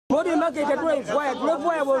Modern market at way fire,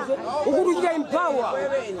 in power.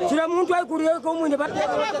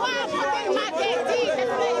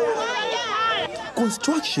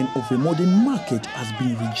 Construction of a modern market has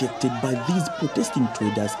been rejected by these protesting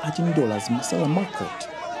traders at Ndola's Masala market.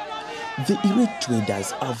 The irate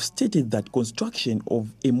traders have stated that construction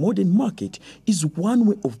of a modern market is one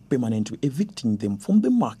way of permanently evicting them from the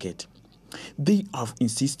market. They have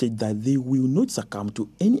insisted that they will not succumb to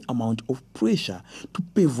any amount of pressure to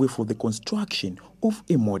pave way for the construction of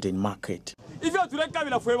a modern market. If you to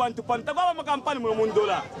kabila fwe bantu panta kwa makampani mu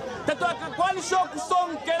Ndola tato kwani shock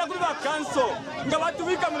song kera kuri bakanso nga batu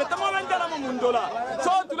bikamule tamabendera mu Ndola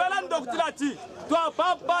so tulala ndoktirati twa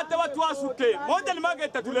papa te watu asuke modern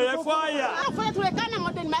market tuleye fire afwe tulekana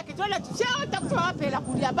modern market wala cheo takutwa pela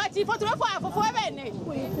kulia but ifo tulefa fo bene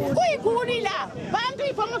kuikulila bantu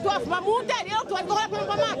ifo mtu afuma muda leo twakora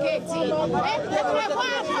kwa market tulefa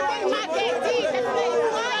modern market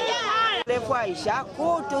Lefaisha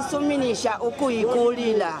kutusuminisha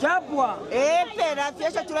ukuyikulila chapwa pera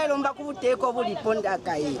fyesha tulalomba kubuteko buliponda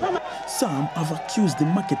kai. Some have accused the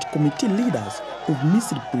market committee leaders of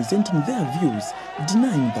misrepresenting their views,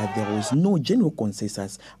 denying that there was no general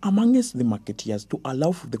consensus amongst the marketeers to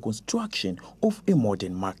allow for the construction of a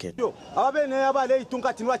modern market. Abene abale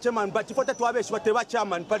itunga tinwa chairman but ifota twabeshi bateba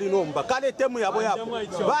chairman pali nomba kale temu yabo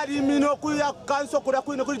bari mino kuya kanso kura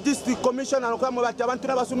kuino kuri district commissioner nokwa bati abantu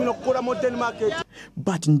nabasumino kura modern market.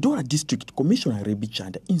 But Ndola District Commissioner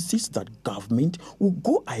Rebichanda insists that government will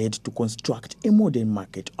go ahead to construct a modern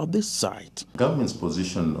market of the site. Government's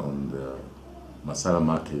position on the Masala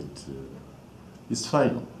market is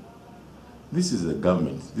final. This is the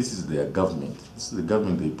government. This is their government. This is the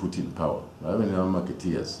government they put in power. I mean, our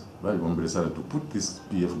marketeers, to put this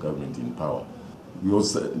PF government in power. We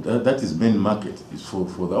also, that is main market. It's for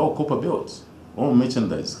our copper belts, all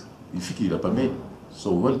merchandise.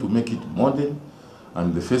 So we want to make it modern,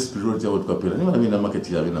 and the first priority I would compare. I mean, a market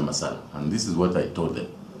here in Masala, and this is what I told them.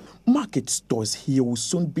 Market stores here will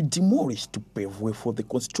soon be demolished to pave way for the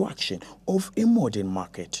construction of a modern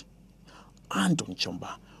market. Anton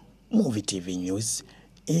Chomba, Muvi TV News,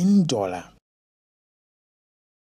 Ndola.